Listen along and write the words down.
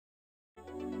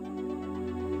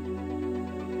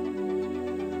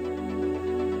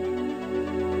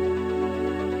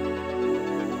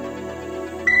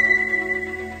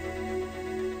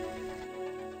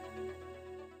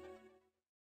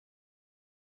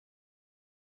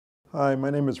Hi, my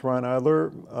name is Ron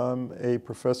Adler. I'm a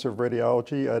professor of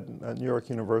radiology at New York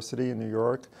University in New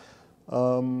York.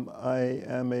 I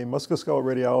am a musculoskeletal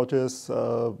radiologist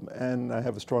and I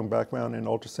have a strong background in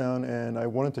ultrasound, and I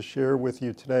wanted to share with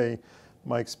you today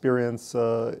my experience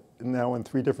now in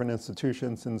 3 different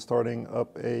institutions in starting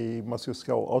up a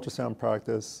musculoskeletal ultrasound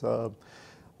practice.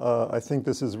 I think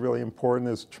this is really important.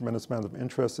 There's a tremendous amount of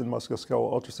interest in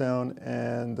musculoskeletal ultrasound,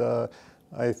 and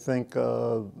I think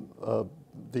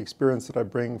the experience that I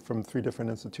bring from 3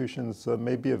 different institutions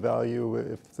may be of value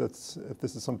if this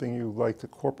is something you like to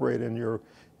incorporate in your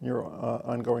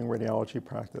ongoing radiology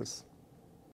practice.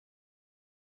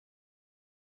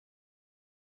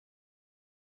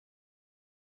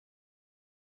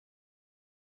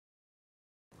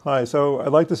 Hi, so I'd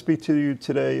like to speak to you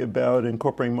today about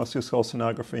incorporating musculoskeletal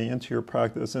sonography into your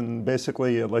practice, and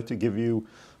basically I'd like to give you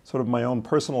sort of my own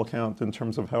personal account in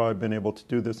terms of how I've been able to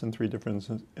do this in 3 different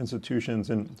institutions,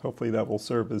 and hopefully that will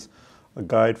serve as a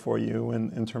guide for you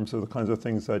in terms of the kinds of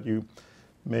things that you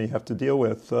may have to deal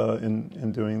with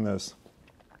in doing this.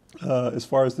 As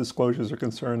far as disclosures are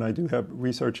concerned, I do have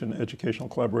research and educational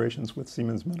collaborations with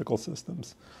Siemens Medical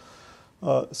Systems.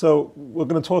 So we're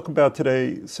going to talk about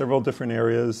today several different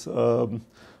areas.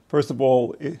 First of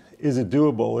all, is it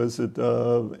doable? Is it,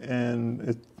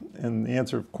 and the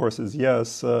answer, of course, is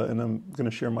yes. And I'm going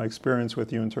to share my experience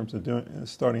with you in terms of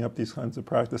starting up these kinds of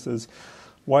practices.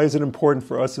 Why is it important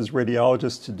for us as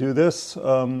radiologists to do this?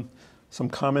 Some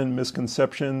common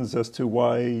misconceptions as to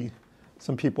why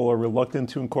some people are reluctant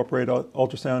to incorporate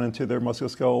ultrasound into their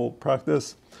musculoskeletal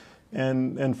practice.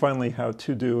 And finally, how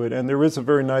to do it. And there is a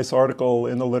very nice article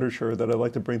in the literature that I'd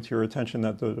like to bring to your attention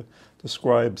that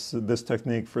describes this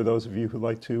technique for those of you who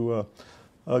like to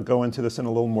go into this in a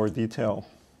little more detail.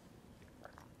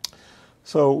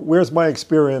 So where's my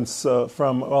experience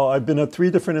from? Well, I've been at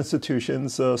 3 different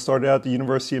institutions. Started out at the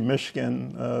University of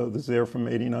Michigan, was there from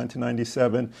 '89 to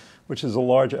 '97, which is a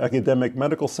large academic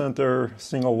medical center,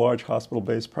 single large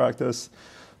hospital-based practice.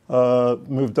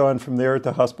 Moved on from there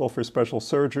to Hospital for Special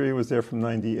Surgery, was there from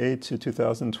 '98 to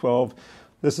 2012.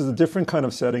 This is a different kind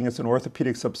of setting. It's an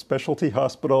orthopedic subspecialty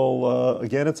hospital.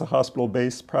 Again, it's a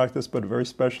hospital-based practice, but a very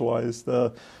specialized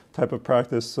type of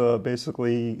practice,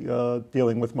 basically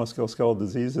dealing with musculoskeletal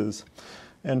diseases.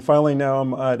 And finally, now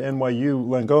I'm at NYU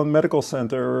Langone Medical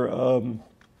Center,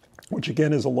 which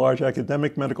again is a large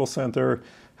academic medical center,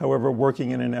 however,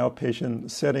 working in an outpatient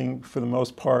setting for the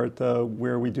most part,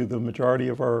 where we do the majority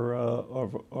of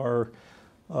our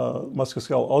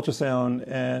musculoskeletal ultrasound.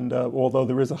 And although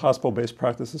there is a hospital-based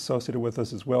practice associated with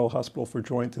us as well, Hospital for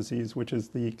Joint Disease, which is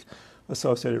the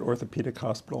associated orthopedic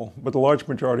hospital. But the large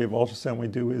majority of ultrasound we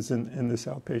do is in this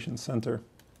outpatient center.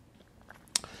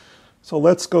 So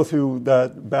let's go through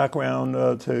that background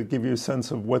to give you a sense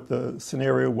of what the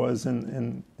scenario was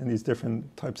in these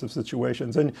different types of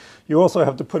situations. And you also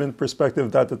have to put in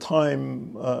perspective that the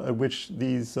time at which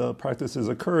these practices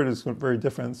occurred is very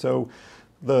different. So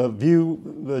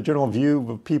the general view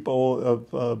of people of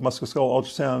musculoskeletal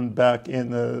ultrasound back in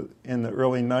the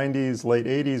early 90s, late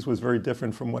 80s was very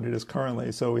different from what it is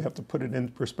currently. So we have to put it in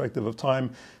perspective of time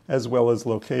as well as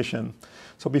location.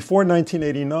 So before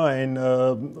 1989,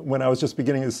 when I was just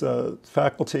beginning as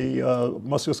faculty,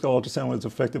 musculoskeletal ultrasound was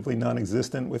effectively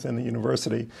non-existent within the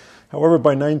university. However,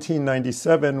 by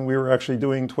 1997, we were actually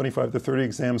doing 25 to 30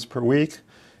 exams per week.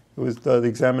 It was the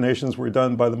examinations were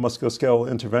done by the musculoskeletal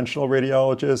interventional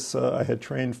radiologists. I had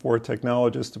trained 4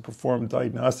 technologists to perform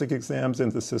diagnostic exams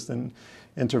and assist in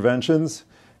interventions.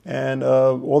 And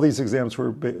all these exams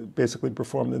were basically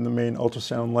performed in the main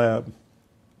ultrasound lab.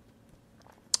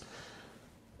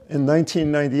 In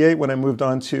 1998, when I moved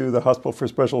on to the Hospital for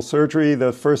Special Surgery,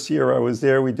 the first year I was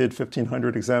there, we did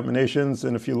 1,500 examinations.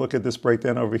 And if you look at this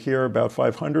breakdown over here, about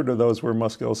 500 of those were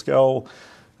musculoskeletal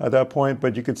at that point.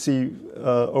 But you could see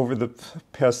over the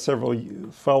past several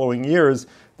following years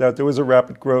that there was a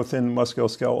rapid growth in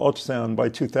musculoskeletal ultrasound. By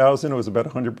 2000, it was about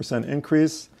 100%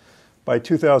 increase. By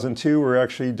 2002, we were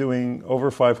actually doing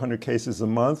over 500 cases a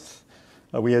month.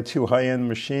 We had 2 high-end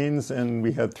machines, and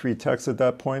we had 3 techs at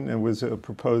that point, and it was a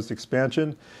proposed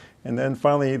expansion. And then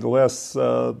finally,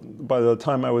 by the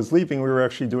time I was leaving, we were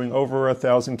actually doing over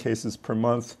 1,000 cases per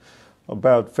month.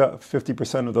 About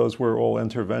 50% of those were all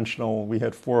interventional. We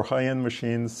had 4 high-end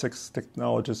machines, 6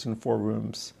 technologists in 4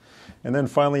 rooms. And then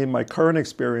finally, in my current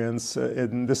experience,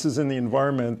 and this is in the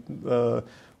environment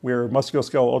where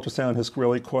musculoskeletal ultrasound has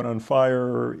really caught on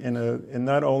fire in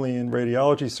not only in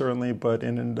radiology certainly, but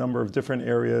in a number of different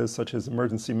areas such as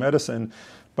emergency medicine.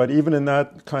 But even in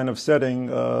that kind of setting,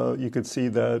 you could see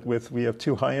that we have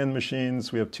 2 high-end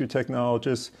machines, we have 2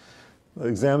 technologists,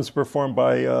 exams performed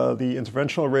by the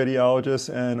interventional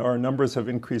radiologists, and our numbers have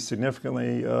increased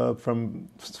significantly from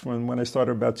when I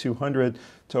started about 200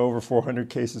 to over 400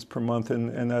 cases per month,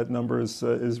 and that number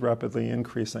is rapidly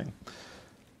increasing.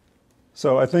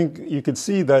 So I think you could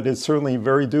see that it's certainly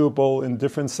very doable in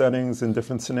different settings, in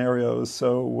different scenarios.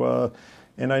 So,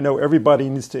 and I know everybody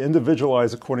needs to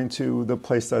individualize according to the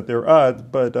place that they're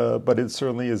at, but it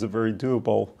certainly is a very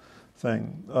doable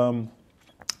thing.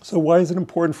 So why is it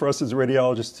important for us as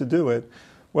radiologists to do it?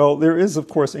 Well, there is, of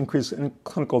course, increase in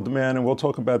clinical demand, and we'll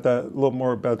talk about that a little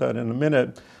more about that in a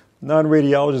minute.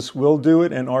 Non-radiologists will do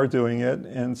it and are doing it,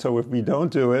 and so if we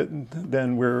don't do it,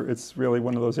 then it's really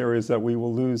one of those areas that we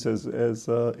will lose as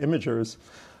imagers.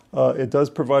 It does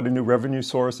provide a new revenue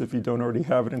source if you don't already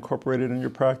have it incorporated in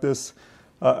your practice.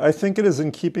 I think it is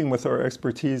in keeping with our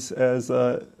expertise as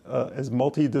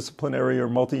multidisciplinary or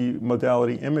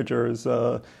multimodality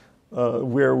imagers,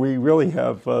 where we really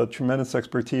have tremendous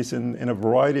expertise in a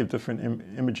variety of different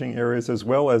imaging areas, as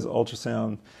well as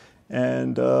ultrasound.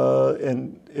 And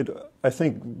I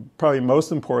think probably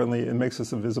most importantly, it makes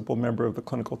us a visible member of the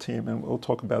clinical team, and we'll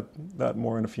talk about that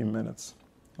more in a few minutes.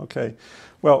 Okay,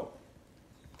 well,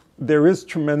 there is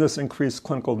tremendous increased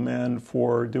clinical demand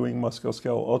for doing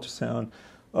musculoskeletal ultrasound.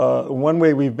 One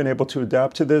way we've been able to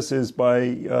adapt to this is by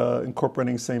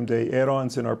incorporating same-day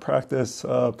add-ons in our practice.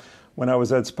 When I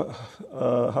was at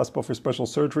Hospital for Special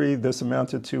Surgery, this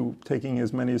amounted to taking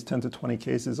as many as 10 to 20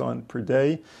 cases on per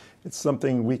day. It's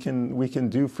something we can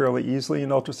do fairly easily in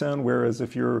ultrasound, whereas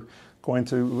if you're going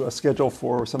to schedule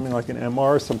for something like an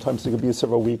MR, sometimes there could be a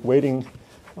several-week waiting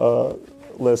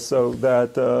list.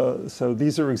 So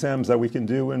these are exams that we can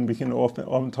do, and we can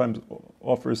oftentimes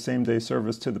offer same-day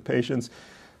service to the patients.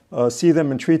 See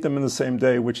them and treat them in the same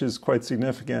day, which is quite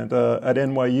significant. At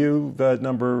NYU, that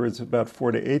number is about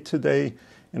 4 to 8 today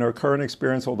in our current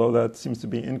experience, although that seems to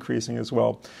be increasing as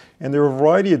well. And there are a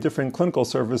variety of different clinical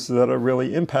services that are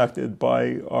really impacted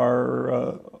by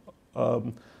our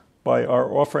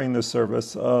offering this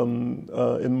service.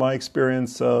 In my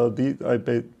experience, I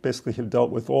basically have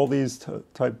dealt with all these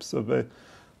types of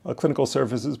clinical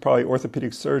services, probably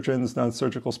orthopedic surgeons,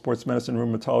 non-surgical sports medicine,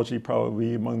 rheumatology,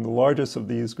 probably among the largest of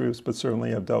these groups, but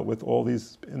certainly I've dealt with all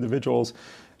these individuals.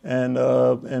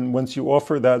 And once you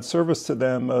offer that service to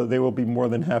them, they will be more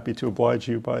than happy to oblige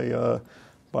you by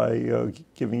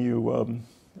giving you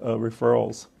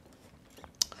referrals.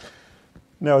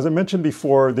 Now, as I mentioned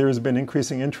before, there has been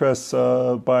increasing interest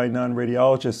by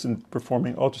non-radiologists in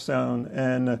performing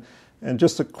ultrasound, and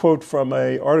just a quote from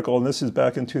an article, and this is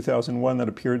back in 2001, that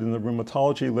appeared in the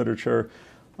rheumatology literature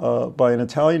by an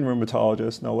Italian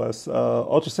rheumatologist, no less.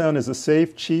 Ultrasound is a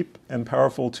safe, cheap, and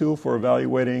powerful tool for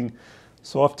evaluating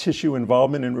soft tissue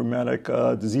involvement in rheumatic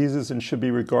diseases, and should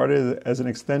be regarded as an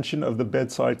extension of the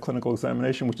bedside clinical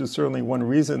examination, which is certainly one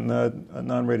reason that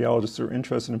non-radiologists are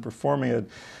interested in performing it.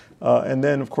 And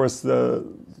then, of course, the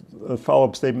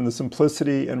follow-up statement, the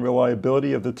simplicity and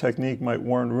reliability of the technique might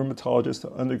warrant rheumatologists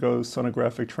to undergo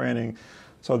sonographic training.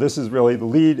 So this is really the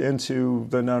lead into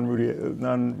the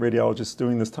non-radiologists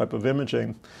doing this type of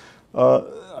imaging.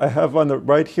 I have on the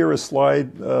right here a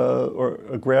slide or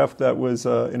a graph that was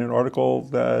in an article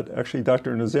that actually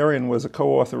Dr. Nazarian was a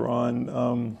co-author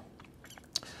on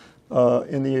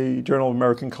in the Journal of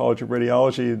American College of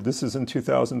Radiology. This is in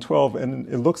 2012, and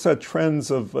it looks at trends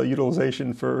of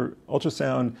utilization for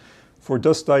ultrasound for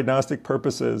just diagnostic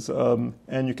purposes.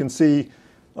 And you can see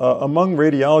among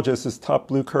radiologists, this top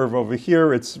blue curve over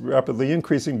here, it's rapidly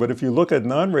increasing, but if you look at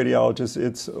non-radiologists,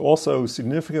 it's also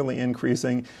significantly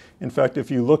increasing. In fact,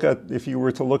 if you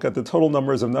were to look at the total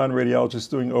numbers of non-radiologists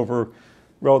doing over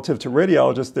relative to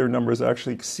radiologists, their numbers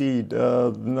actually exceed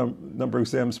the number of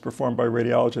exams performed by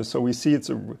radiologists. So we see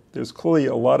there's clearly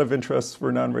a lot of interest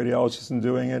for non-radiologists in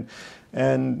doing it.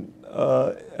 And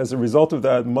as a result of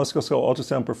that, musculoskeletal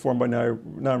ultrasound performed by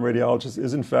non-radiologists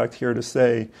is in fact here to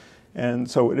stay. And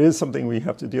so it is something we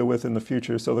have to deal with in the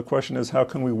future. So the question is, how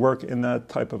can we work in that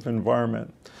type of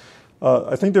environment?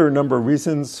 I think there are a number of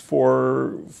reasons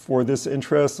for this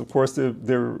interest. Of course,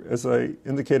 there, as I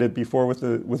indicated before with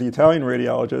the Italian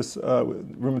radiologists,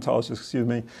 rheumatologists, excuse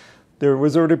me, there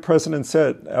was already precedent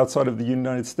set outside of the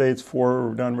United States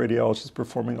for non-radiologists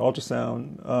performing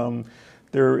ultrasound.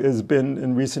 There has been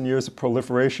in recent years a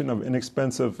proliferation of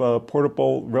inexpensive,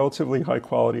 portable, relatively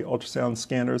high-quality ultrasound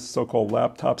scanners, so-called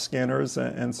laptop scanners,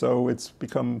 and so it's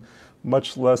become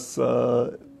much less.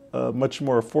 Much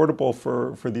more affordable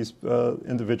for these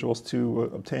individuals to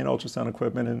obtain ultrasound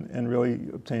equipment and really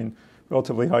obtain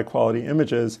relatively high quality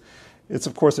images. It's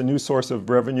of course a new source of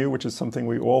revenue, which is something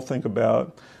we all think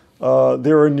about.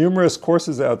 There are numerous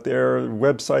courses out there,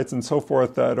 websites and so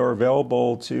forth that are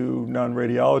available to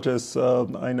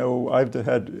non-radiologists. I know I've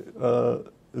had,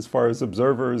 as far as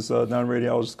observers,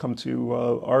 non-radiologists come to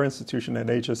our institution at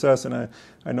HSS, and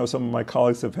I know some of my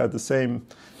colleagues have had the same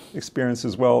experience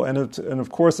as well. And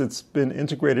of course, it's been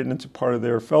integrated into part of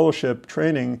their fellowship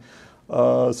training,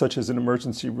 such as in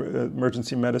emergency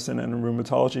medicine and in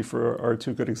rheumatology are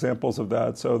two good examples of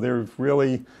that. So they're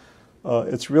really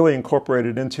it's really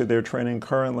incorporated into their training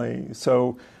currently.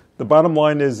 So the bottom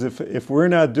line is if we're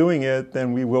not doing it,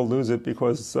 then we will lose it,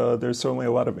 because there's certainly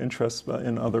a lot of interest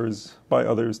by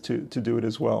others to do it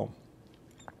as well.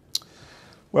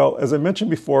 Well, as I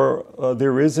mentioned before,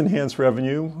 there is enhanced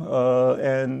revenue,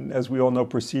 and as we all know,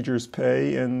 procedures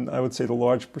pay, and I would say the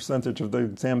large percentage of the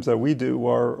exams that we do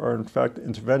are in fact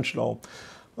interventional.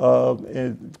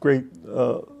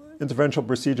 Interventional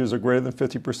procedures are greater than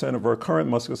 50% of our current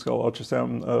musculoskeletal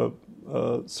ultrasound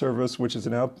service, which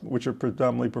are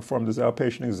predominantly performed as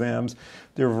outpatient exams.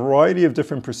 There are a variety of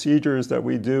different procedures that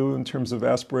we do in terms of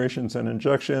aspirations and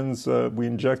injections. We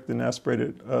inject and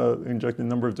inject a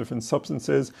number of different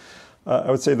substances.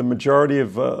 I would say the majority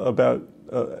of about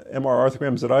MR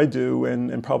arthrograms that I do,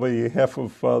 and probably half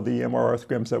of the MR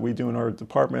arthrograms that we do in our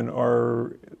department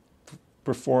are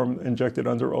injected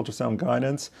under ultrasound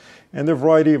guidance. And there are a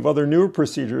variety of other newer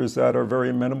procedures that are very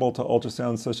amenable to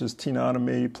ultrasound, such as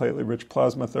tenotomy, platelet-rich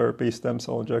plasma therapy, stem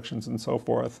cell injections, and so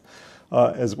forth,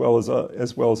 as well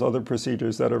as other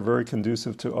procedures that are very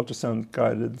conducive to ultrasound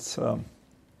guidance.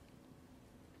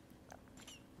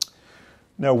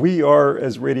 Now, we are,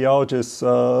 as radiologists,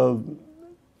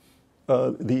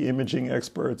 the imaging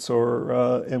experts,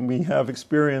 and we have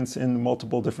experience in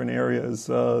multiple different areas.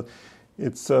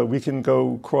 We can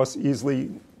go cross easily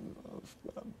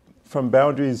from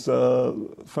boundaries,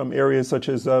 from areas such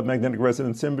as magnetic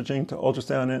resonance imaging to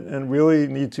ultrasound, and really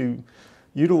need to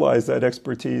utilize that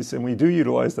expertise, and we do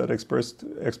utilize that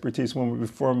expertise when we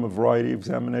perform a variety of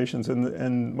examinations,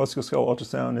 and musculoskeletal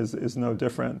ultrasound is no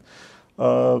different.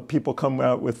 People come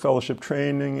out with fellowship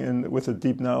training and with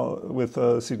extensive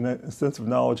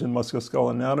knowledge in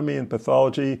musculoskeletal anatomy and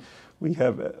pathology. We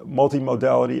have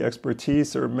multimodality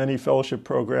expertise. There are many fellowship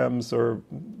programs, or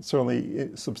certainly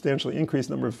substantially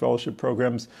increased number of fellowship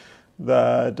programs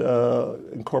that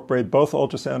incorporate both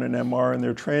ultrasound and MR in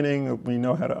their training. We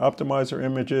know how to optimize our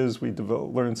images. We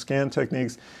learn scan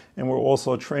techniques, and we're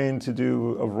also trained to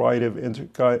do a variety of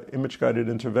image-guided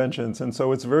interventions. And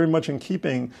so it's very much in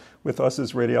keeping with us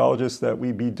as radiologists that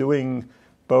we be doing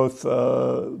both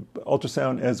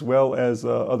ultrasound as well as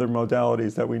other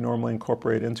modalities that we normally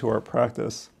incorporate into our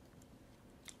practice.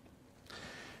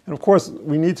 And of course,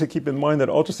 we need to keep in mind that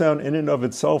ultrasound in and of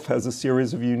itself has a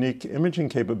series of unique imaging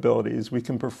capabilities. We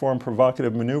can perform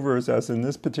provocative maneuvers, as in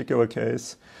this particular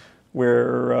case,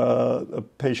 where a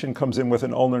patient comes in with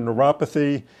an ulnar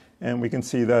neuropathy, and we can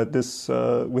see that this,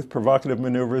 with provocative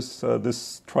maneuvers,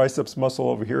 this triceps muscle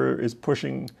over here is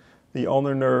pushing the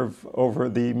ulnar nerve over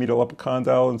the medial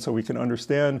epicondyle, and so we can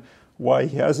understand why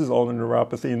he has his ulnar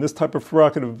neuropathy. And this type of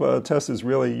provocative test is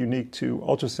really unique to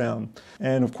ultrasound.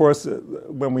 And of course,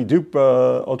 when we do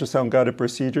ultrasound-guided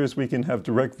procedures, we can have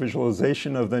direct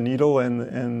visualization of the needle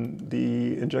and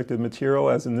the injected material,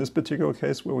 as in this particular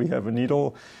case, where we have a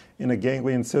needle in a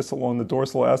ganglion cyst along the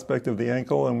dorsal aspect of the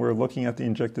ankle, and we're looking at the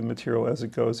injected material as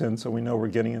it goes in, so we know we're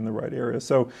getting in the right area.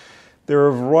 So there are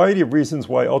a variety of reasons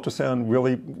why ultrasound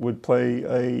really would play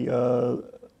a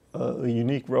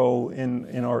unique role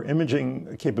in our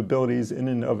imaging capabilities in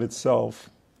and of itself.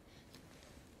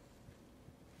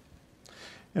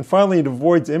 And finally, it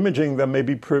avoids imaging that may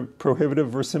be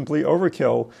prohibitive or simply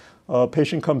overkill. A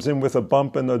patient comes in with a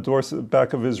bump in the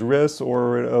back of his wrist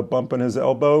or a bump in his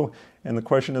elbow, and the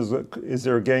question is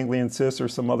there a ganglion cyst or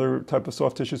some other type of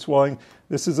soft tissue swelling?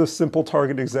 This is a simple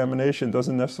target examination. It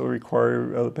doesn't necessarily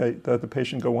require that the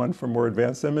patient go on for more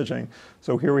advanced imaging.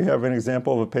 So here we have an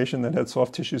example of a patient that had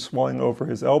soft tissue swelling over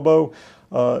his elbow.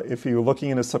 If you're looking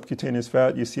in a subcutaneous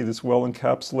fat, you see this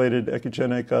well-encapsulated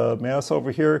echogenic mass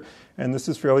over here, and this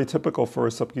is fairly typical for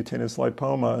a subcutaneous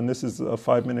lipoma, and this is a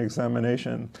 5-minute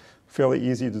examination. Fairly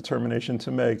easy determination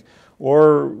to make.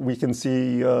 Or we can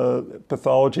see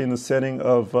pathology in the setting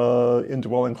of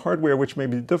indwelling hardware, which may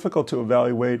be difficult to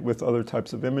evaluate with other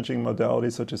types of imaging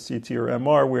modalities, such as CT or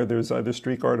MR, where there's either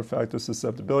streak artifact or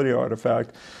susceptibility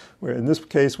artifact. Where in this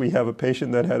case, we have a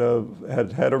patient that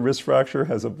had a wrist fracture,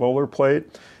 has a volar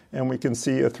plate, and we can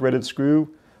see a threaded screw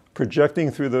projecting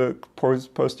through the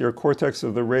posterior cortex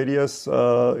of the radius,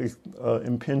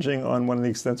 impinging on one of the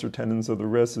extensor tendons of the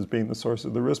wrist as being the source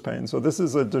of the wrist pain. So this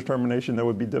is a determination that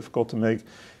would be difficult to make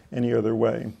any other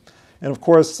way. And of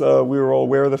course, we were all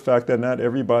aware of the fact that not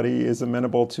everybody is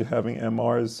amenable to having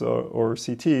MRs or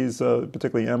CTs,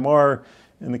 particularly MR.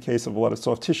 In the case of a lot of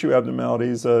soft tissue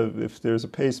abnormalities, if there's a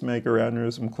pacemaker,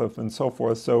 aneurysm, cliff, and so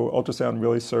forth. So ultrasound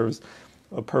really serves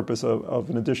a purpose of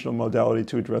an additional modality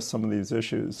to address some of these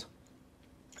issues.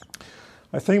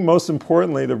 I think most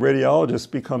importantly, the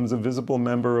radiologist becomes a visible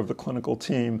member of the clinical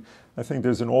team. I think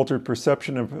there's an altered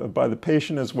perception by the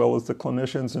patient as well as the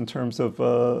clinicians in terms of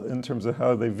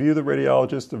how they view the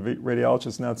radiologist. The radiologist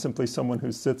is not simply someone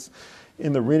who sits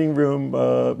in the reading room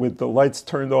with the lights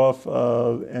turned off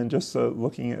and just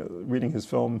reading his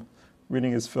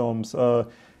films.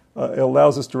 It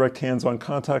allows us direct hands-on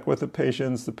contact with the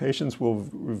patients. The patients will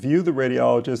view the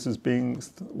radiologist as being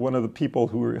one of the people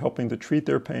who are helping to treat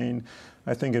their pain.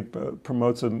 I think it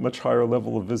promotes a much higher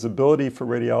level of visibility for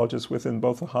radiologists within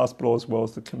both the hospital as well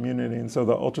as the community. And so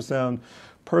the ultrasound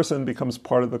person becomes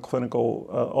part of the clinical,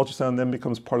 ultrasound then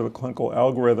becomes part of the clinical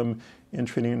algorithm in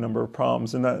treating a number of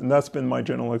problems. And that's been my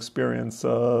general experience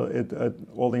at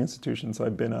all the institutions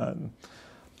I've been at.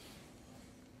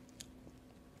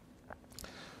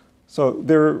 So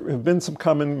there have been some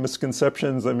common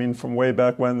misconceptions, I mean, from way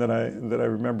back when that I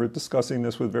remember discussing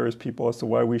this with various people as to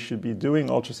why we should be doing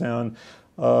ultrasound.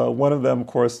 One of them, of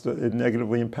course, it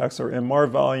negatively impacts our MR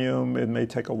volume. It may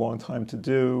take a long time to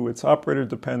do. It's operator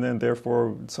dependent,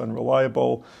 therefore it's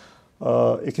unreliable.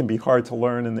 It can be hard to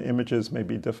learn, and the images may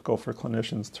be difficult for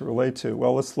clinicians to relate to.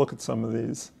 Well, let's look at some of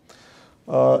these.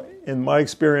 In my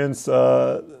experience,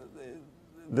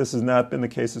 this has not been the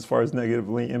case as far as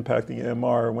negatively impacting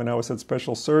MR. When I was at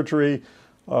special surgery,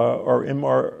 our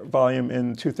MR volume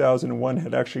in 2001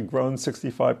 had actually grown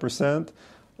 65%.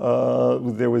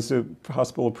 There was a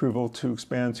hospital approval to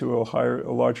expand to a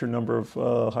larger number of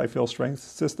high field strength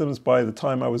systems. By the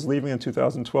time I was leaving in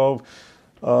 2012,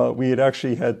 we had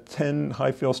actually had 10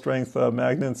 high field strength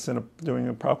magnets and doing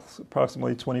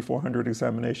approximately 2,400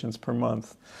 examinations per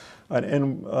month. At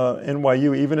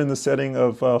NYU, even in the setting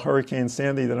of Hurricane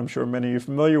Sandy that I'm sure many of you are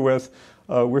familiar with,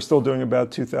 we're still doing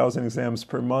about 2,000 exams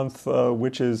per month,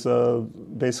 which is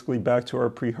basically back to our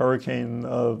pre-hurricane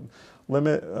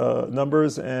limit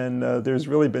numbers, and there's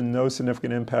really been no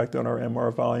significant impact on our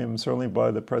MR volume, certainly by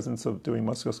the presence of doing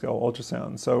musculoskeletal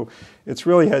ultrasound. So it's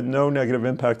really had no negative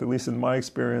impact, at least in my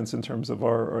experience, in terms of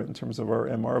our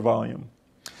MR volume.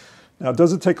 Now,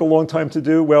 does it take a long time to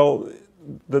do? Well,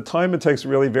 the time it takes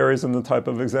really varies in the type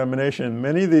of examination.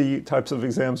 Many of the types of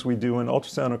exams we do in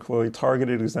ultrasound are clearly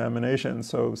targeted examinations,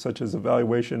 so such as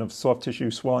evaluation of soft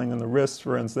tissue swelling in the wrist,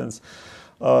 for instance.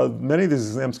 Many of these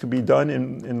exams can be done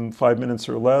in 5 minutes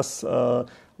or less.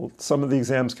 Some of the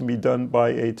exams can be done by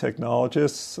a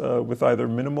technologist with either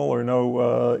minimal or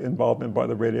no involvement by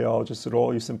the radiologist at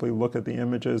all. You simply look at the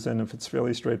images, and if it's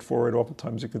fairly straightforward,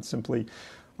 oftentimes you could simply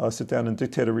sit down and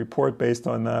dictate a report based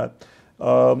on that.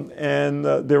 There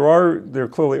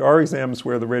clearly are exams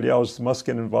where the radiologist must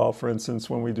get involved. For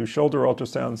instance, when we do shoulder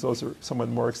ultrasounds, those are somewhat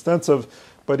more extensive.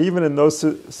 But even in those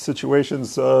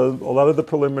situations, a lot of the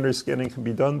preliminary scanning can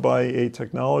be done by a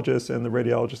technologist, and the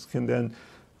radiologist can then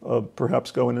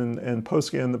perhaps go in and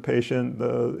post-scan the patient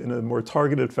in a more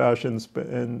targeted fashion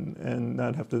and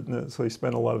not have to necessarily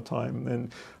spend a lot of time.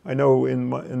 And I know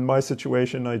in my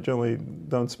situation, I generally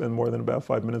don't spend more than about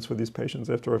 5 minutes with these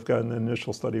patients after I've gotten an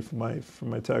initial study from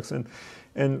my techs.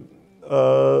 And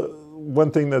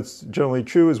one thing that's generally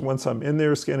true is once I'm in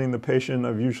there scanning the patient,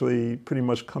 I've usually pretty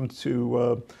much come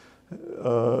to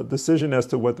a decision as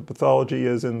to what the pathology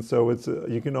is, and so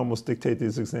you can almost dictate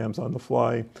these exams on the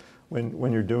fly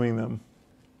when you're doing them.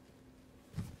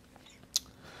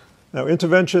 Now,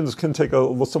 interventions can take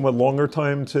a somewhat longer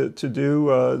time to do.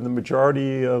 The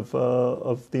majority of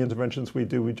the interventions we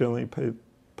do, we generally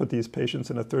put these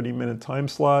patients in a 30-minute time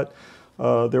slot.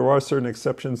 There are certain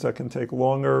exceptions that can take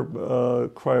longer,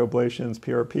 cryoablations,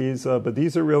 PRPs, but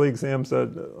these are really exams that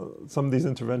some of these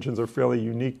interventions are fairly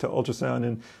unique to ultrasound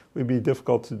and would be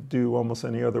difficult to do almost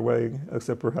any other way,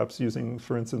 except perhaps using,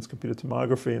 for instance, computed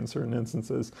tomography in certain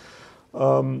instances.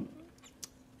 In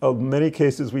many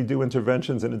cases, we do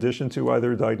interventions in addition to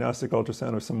either diagnostic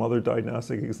ultrasound or some other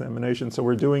diagnostic examination. So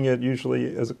we're doing it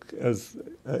usually as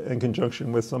in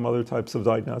conjunction with some other types of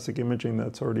diagnostic imaging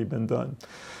that's already been done.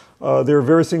 There are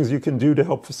various things you can do to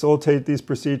help facilitate these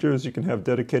procedures. You can have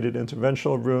dedicated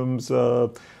interventional rooms,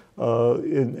 and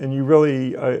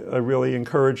I really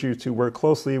encourage you to work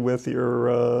closely with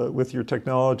your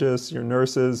technologists, your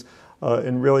nurses,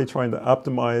 in really trying to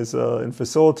optimize and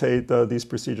facilitate these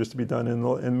procedures to be done.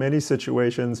 In many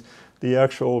situations, the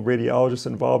actual radiologist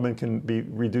involvement can be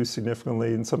reduced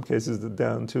significantly, in some cases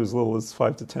down to as little as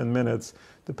 5 to 10 minutes,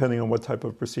 depending on what type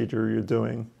of procedure you're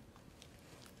doing.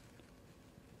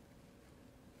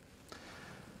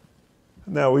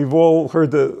 Now, we've all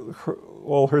heard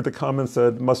the comments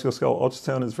that musculoskeletal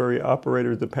ultrasound is very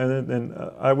operator dependent, and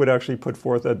I would actually put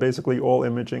forth that basically all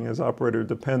imaging is operator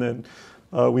dependent.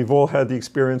 We've all had the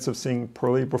experience of seeing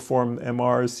poorly performed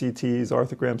MRs, CTs,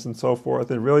 arthrograms, and so forth.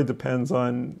 It really depends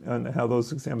on how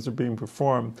those exams are being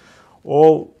performed.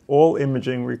 All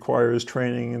imaging requires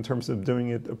training in terms of doing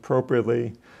it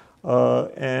appropriately.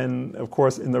 And of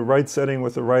course, in the right setting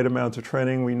with the right amount of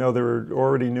training, we know there are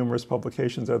already numerous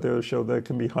publications out there that show that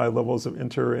can be high levels of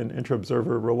inter and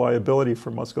intra-observer reliability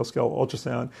for musculoskeletal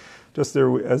ultrasound, just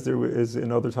as there is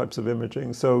in other types of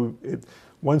imaging. So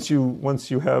once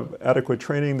you have adequate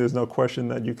training, there's no question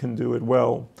that you can do it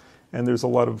well, and there's a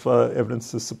lot of evidence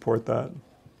to support that.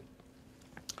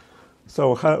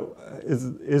 So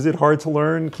is it hard to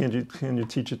learn? Can you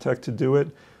teach a tech to do it?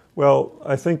 Well,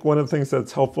 I think one of the things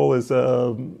that's helpful is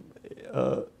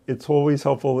it's always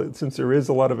helpful, since there is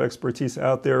a lot of expertise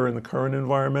out there in the current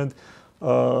environment.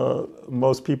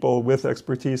 Most people with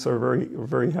expertise are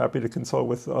very happy to consult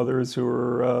with others who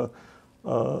are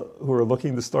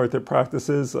looking to start their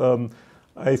practices.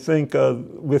 I think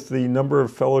with the number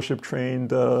of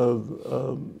fellowship-trained MSK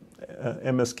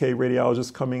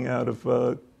radiologists coming out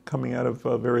of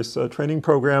various training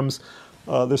programs,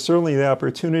 there's certainly the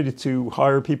opportunity to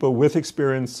hire people with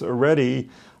experience already,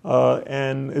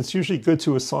 and it's usually good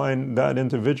to assign that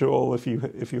individual, if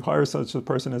you hire such a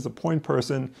person as a point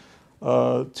person,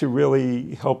 to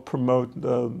really help promote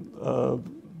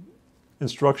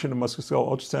instruction of musculoskeletal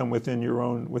ultrasound within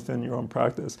your own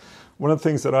practice. One of the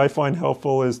things that I find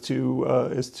helpful is to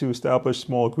establish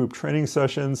small group training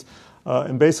sessions.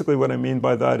 And basically what I mean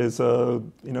by that is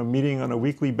meeting on a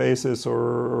weekly basis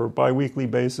or bi-weekly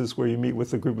basis, where you meet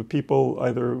with a group of people,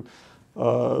 either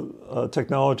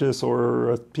technologists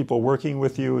or people working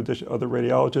with you, other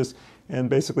radiologists, and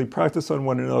basically practice on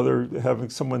one another, having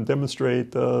someone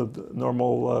demonstrate the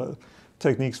normal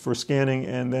techniques for scanning,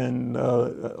 and then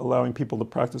allowing people to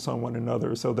practice on one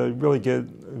another, so they really get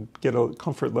a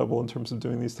comfort level in terms of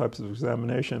doing these types of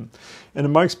examination. And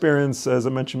in my experience, as I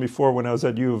mentioned before, when I was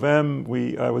at U of M,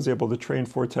 I was able to train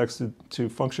 4 techs to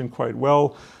function quite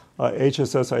well.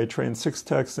 HSS, I trained 6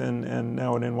 techs, and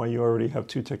now at NYU I already have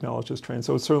 2 technologists trained,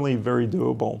 so it's certainly very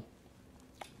doable.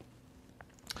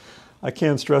 I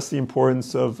can't stress the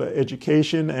importance of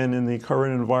education, and in the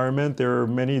current environment, there are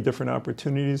many different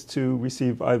opportunities to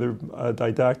receive either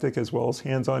didactic as well as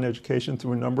hands-on education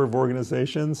through a number of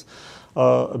organizations.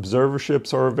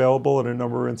 Observerships are available at a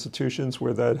number of institutions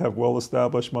that have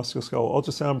well-established musculoskeletal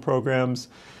ultrasound programs.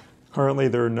 Currently,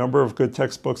 there are a number of good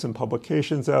textbooks and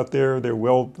publications out there. There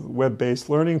are web-based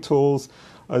learning tools,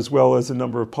 as well as a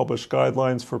number of published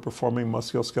guidelines for performing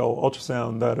musculoskeletal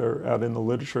ultrasound that are out in the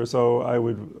literature. So I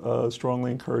would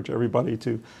strongly encourage everybody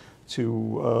to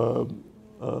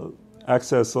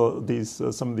access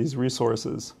some of these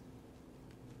resources.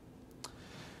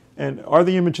 And are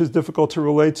the images difficult to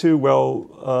relate to?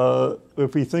 Well,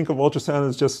 if we think of ultrasound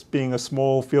as just being a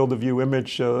small field of view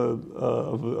image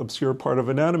of an obscure part of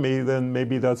anatomy, then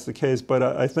maybe that's the case. But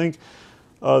I think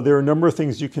there are a number of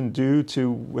things you can do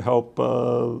to help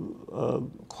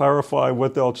clarify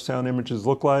what the ultrasound images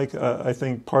look like. I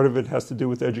think part of it has to do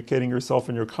with educating yourself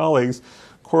and your colleagues,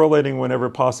 correlating whenever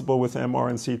possible with MR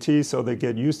and CT, so they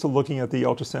get used to looking at the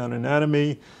ultrasound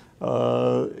anatomy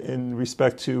in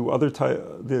respect to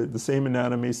the same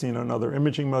anatomy seen on other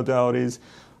imaging modalities.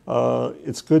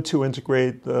 It's good to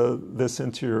integrate this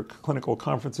into your clinical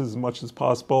conferences as much as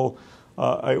possible.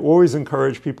 I always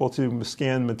encourage people to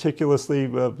scan meticulously,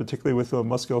 particularly with a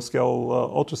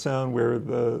musculoskeletal ultrasound,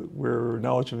 where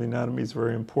knowledge of the anatomy is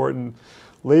very important.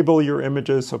 Label your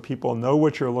images so people know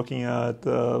what you're looking at,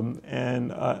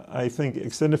 and I think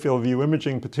extended field of view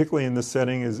imaging, particularly in this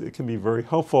setting, it can be very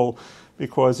helpful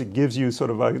because it gives you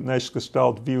sort of a nice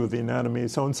gestalt view of the anatomy.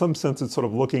 So in some sense, it's sort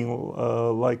of looking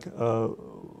like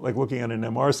looking at an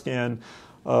MR scan.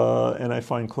 And I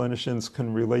find clinicians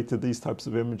can relate to these types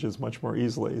of images much more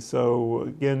easily. So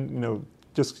again,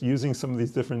 just using some of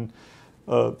these different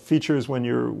features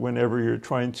whenever you're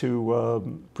trying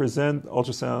to present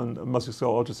ultrasound,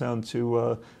 musculoskeletal ultrasound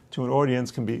to an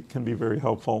audience can be very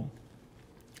helpful.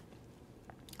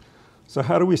 So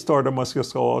how do we start a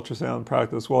musculoskeletal ultrasound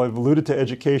practice? Well, I've alluded to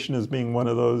education as being one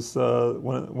of those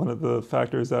one of the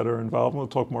factors that are involved. We'll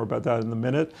talk more about that in a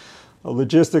minute.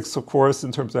 Logistics, of course,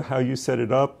 in terms of how you set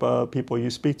it up, people you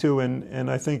speak to,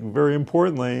 and I think very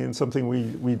importantly, and something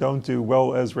we don't do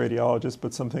well as radiologists,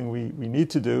 but something we need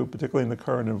to do, particularly in the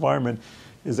current environment,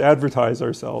 is advertise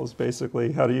ourselves,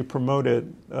 basically. How do you promote it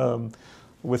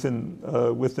within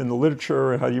the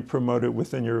literature, and how do you promote it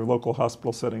within your local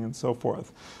hospital setting and so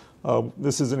forth?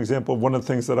 This is an example of one of the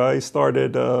things that I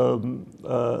started at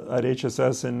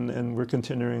HSS and we're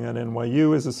continuing at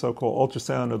NYU is a so-called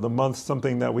ultrasound of the month,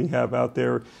 something that we have out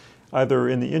there either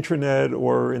in the intranet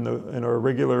or in our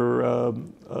regular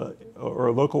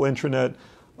or local intranet.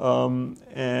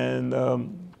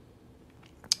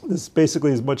 This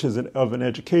basically as much as of an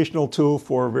educational tool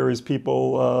for various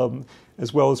people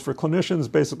as well as for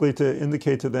clinicians, basically to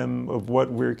indicate to them of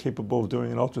what we're capable of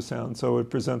doing in ultrasound. So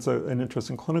it presents an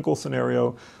interesting clinical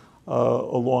scenario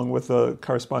along with the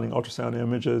corresponding ultrasound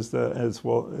images as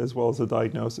well as the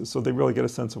diagnosis. So they really get a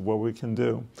sense of what we can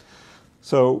do.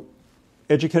 So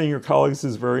educating your colleagues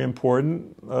is very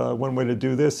important. One way to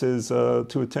do this is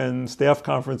to attend staff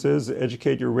conferences,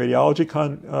 educate your radiology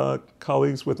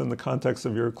colleagues within the context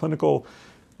of your clinical,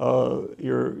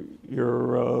 your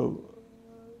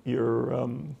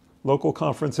local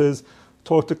conferences,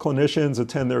 talk to clinicians,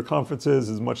 attend their conferences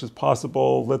as much as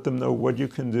possible, let them know what you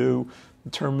can do,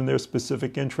 determine their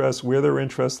specific interests, where their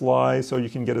interests lie, so you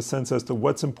can get a sense as to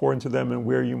what's important to them and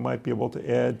where you might be able to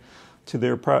add to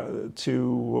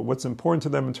what's important to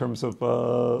them in terms of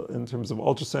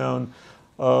ultrasound.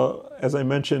 As I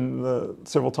mentioned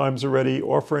several times already,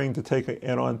 offering to take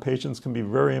add-on patients can be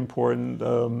very important.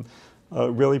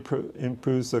 Really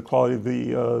improves the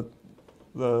quality of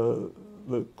the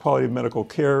quality of medical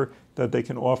care that they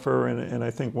can offer, and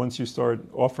I think once you start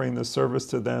offering this service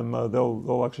to them,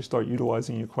 they'll actually start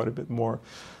utilizing you quite a bit more.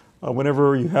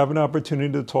 Whenever you have an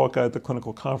opportunity to talk at the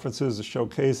clinical conferences, the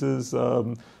showcases,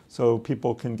 so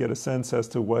people can get a sense as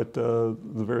to what the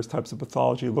various types of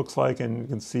pathology looks like, and you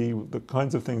can see the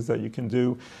kinds of things that you can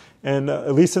do. And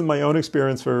at least in my own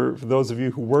experience, for those of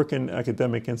you who work in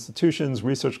academic institutions,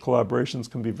 research collaborations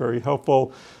can be very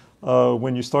helpful.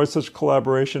 When you start such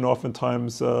collaboration,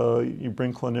 oftentimes you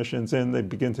bring clinicians in, they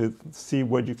begin to see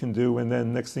what you can do, and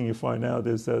then next thing you find out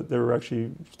is that they're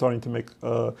actually starting to make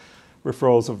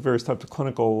referrals of various types of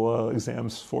clinical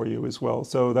exams for you as well.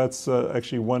 So that's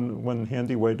actually one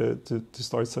handy way to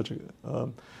start such a,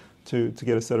 to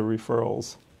get a set of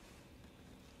referrals.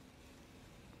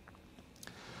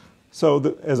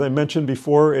 So as I mentioned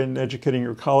before, in educating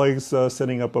your colleagues,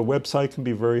 setting up a website can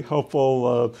be very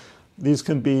helpful. These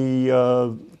can be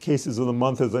cases of the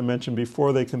month, as I mentioned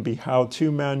before. They can be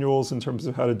how-to manuals in terms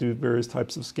of how to do various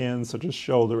types of scans, such as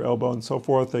shoulder, elbow, and so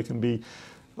forth. They can be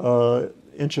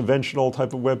interventional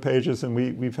type of web pages, and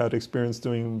we've had experience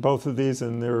doing both of these,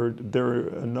 and there are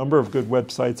a number of good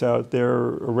websites out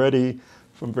there already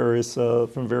from various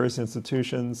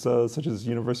institutions, such as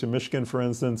University of Michigan, for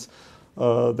instance,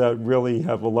 that really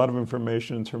have a lot of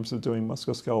information in terms of doing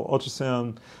musculoskeletal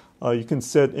ultrasound. You can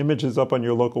set images up on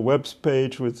your local web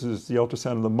page, which is the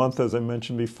Ultrasound of the Month, as I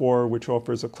mentioned before, which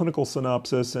offers a clinical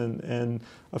synopsis and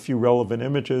a few relevant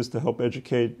images to help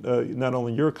educate not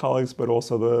only your colleagues, but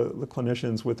also the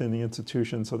clinicians within the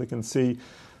institution, so they can see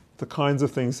the kinds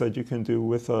of things that you can do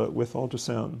with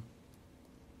ultrasound.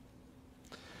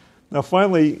 Now,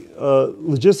 finally,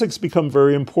 logistics become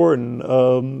very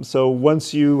important. So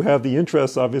once you have the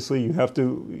interest, obviously you have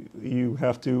to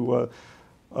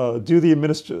do the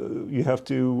you have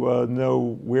to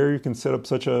know where you can set up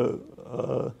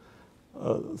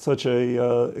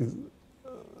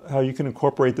how you can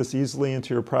incorporate this easily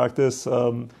into your practice.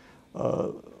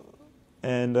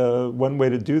 And one way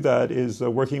to do that is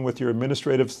working with your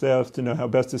administrative staff to know how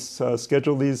best to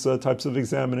schedule these types of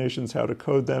examinations, how to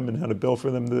code them, and how to bill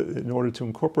for them in order to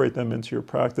incorporate them into your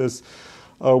practice.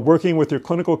 Working with your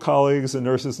clinical colleagues and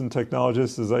nurses and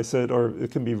technologists, as I said,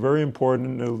 it can be very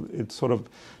important. It's sort of,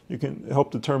 you can help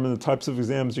determine the types of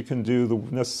exams you can do, the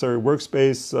necessary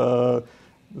workspace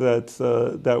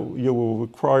that you will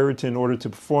require in order to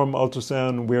perform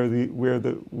ultrasound, where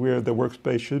the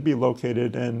workspace should be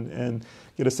located, and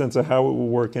get a sense of how it will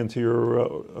work into your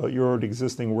already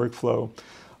existing workflow.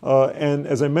 And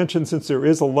as I mentioned, since there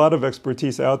is a lot of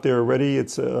expertise out there already,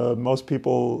 it's most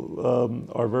people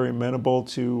are very amenable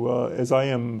to, as I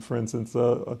am, for instance,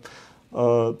 to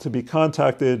be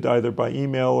contacted either by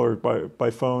email or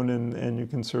by phone, and you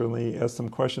can certainly ask some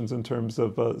questions in terms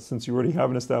of, since you already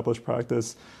have an established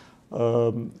practice,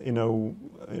 kinds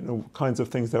of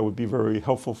things that would be very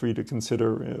helpful for you to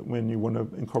consider when you want to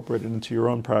incorporate it into your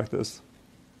own practice.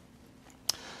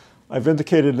 I've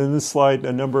indicated in this slide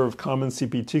a number of common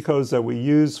CPT codes that we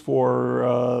use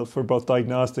for both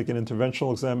diagnostic and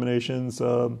interventional examinations,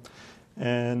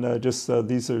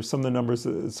 these are some of the numbers,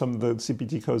 some of the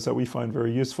CPT codes that we find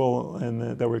very useful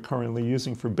and that we're currently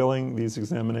using for billing these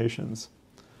examinations.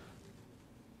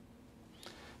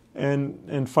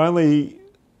 And finally,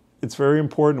 it's very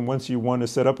important once you want to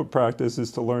set up a practice is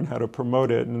to learn how to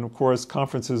promote it. And of course,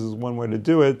 conferences is one way to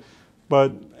do it.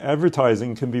 But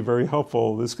advertising can be very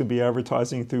helpful. This could be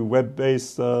advertising through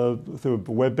web-based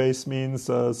means,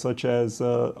 such as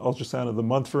Ultrasound of the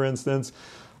Month, for instance.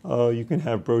 You can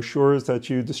have brochures that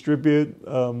you distribute,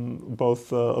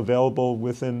 both available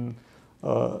within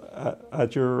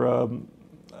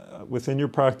within your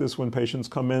practice when patients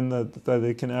come in that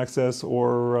they can access,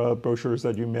 or brochures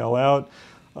that you mail out.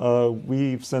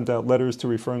 We've sent out letters to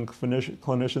referring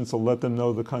clinicians to let them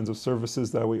know the kinds of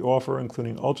services that we offer,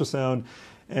 including ultrasound.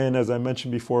 And as I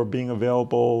mentioned before, being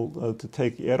available to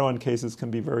take add-on cases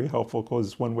can be very helpful, because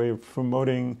it's one way of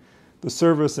promoting the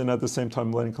service and at the same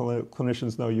time letting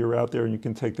clinicians know you're out there and you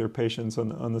can take their patients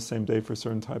on the same day for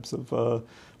certain types of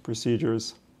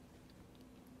procedures.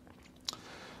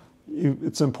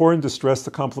 It's important to stress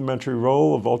the complementary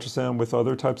role of ultrasound with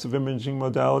other types of imaging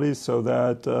modalities, so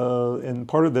that, and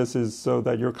part of this is so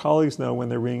that your colleagues know when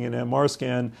they're reading an MR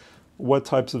scan what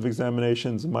types of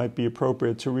examinations might be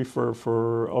appropriate to refer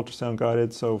for ultrasound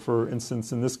guided. So for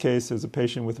instance, in this case, there's a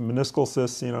patient with a meniscal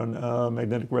cyst seen on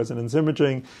magnetic resonance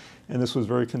imaging, and this was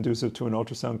very conducive to an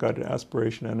ultrasound guided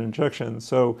aspiration and injection.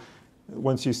 So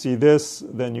once you see this,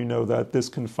 then you know that this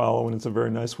can follow, and it's a very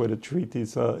nice way to treat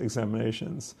these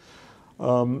examinations.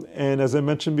 And as I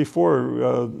mentioned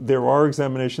before, there are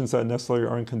examinations that necessarily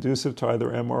aren't conducive to either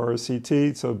MR or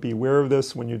CT, so be aware of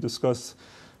this when you discuss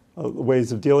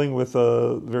ways of dealing with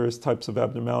various types of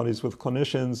abnormalities with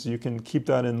clinicians. You can keep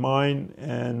that in mind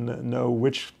and know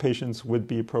which patients would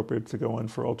be appropriate to go on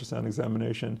for ultrasound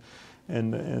examination.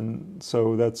 And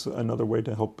so that's another way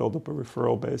to help build up a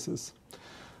referral basis.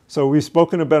 So we've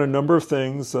spoken about a number of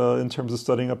things in terms of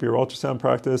studying up your ultrasound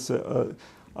practice.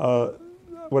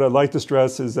 What I'd like to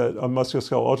stress is that a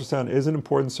musculoskeletal ultrasound is an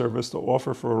important service to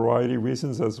offer for a variety of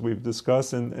reasons, as we've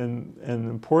discussed, and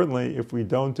importantly, if we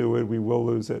don't do it, we will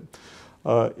lose it.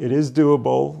 It is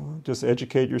doable. Just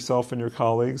educate yourself and your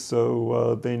colleagues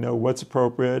so they know what's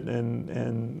appropriate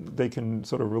and they can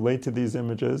sort of relate to these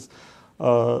images.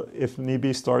 If need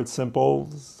be, start simple.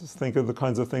 Think of the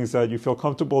kinds of things that you feel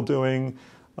comfortable doing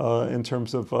in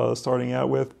terms of starting out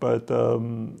with, but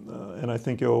and I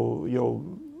think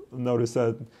you'll notice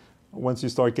that once you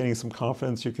start getting some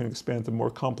confidence, you can expand to more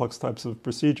complex types of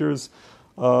procedures.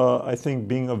 I think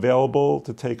being available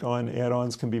to take on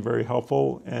add-ons can be very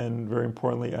helpful, and very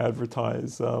importantly,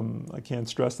 advertise. I can't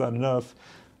stress that enough,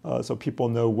 so people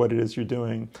know what it is you're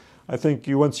doing. I think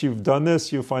once you've done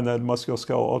this, you'll find that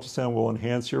musculoskeletal ultrasound will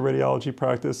enhance your radiology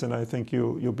practice, and I think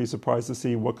you'll be surprised to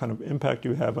see what kind of impact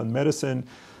you have on medicine,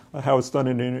 how it's done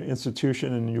in an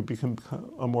institution, and you become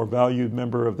a more valued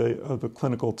member of the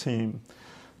clinical team.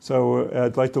 So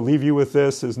I'd like to leave you with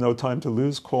this. There's no time to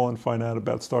lose. Call and find out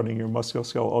about starting your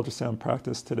musculoskeletal ultrasound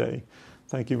practice today.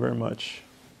 Thank you very much.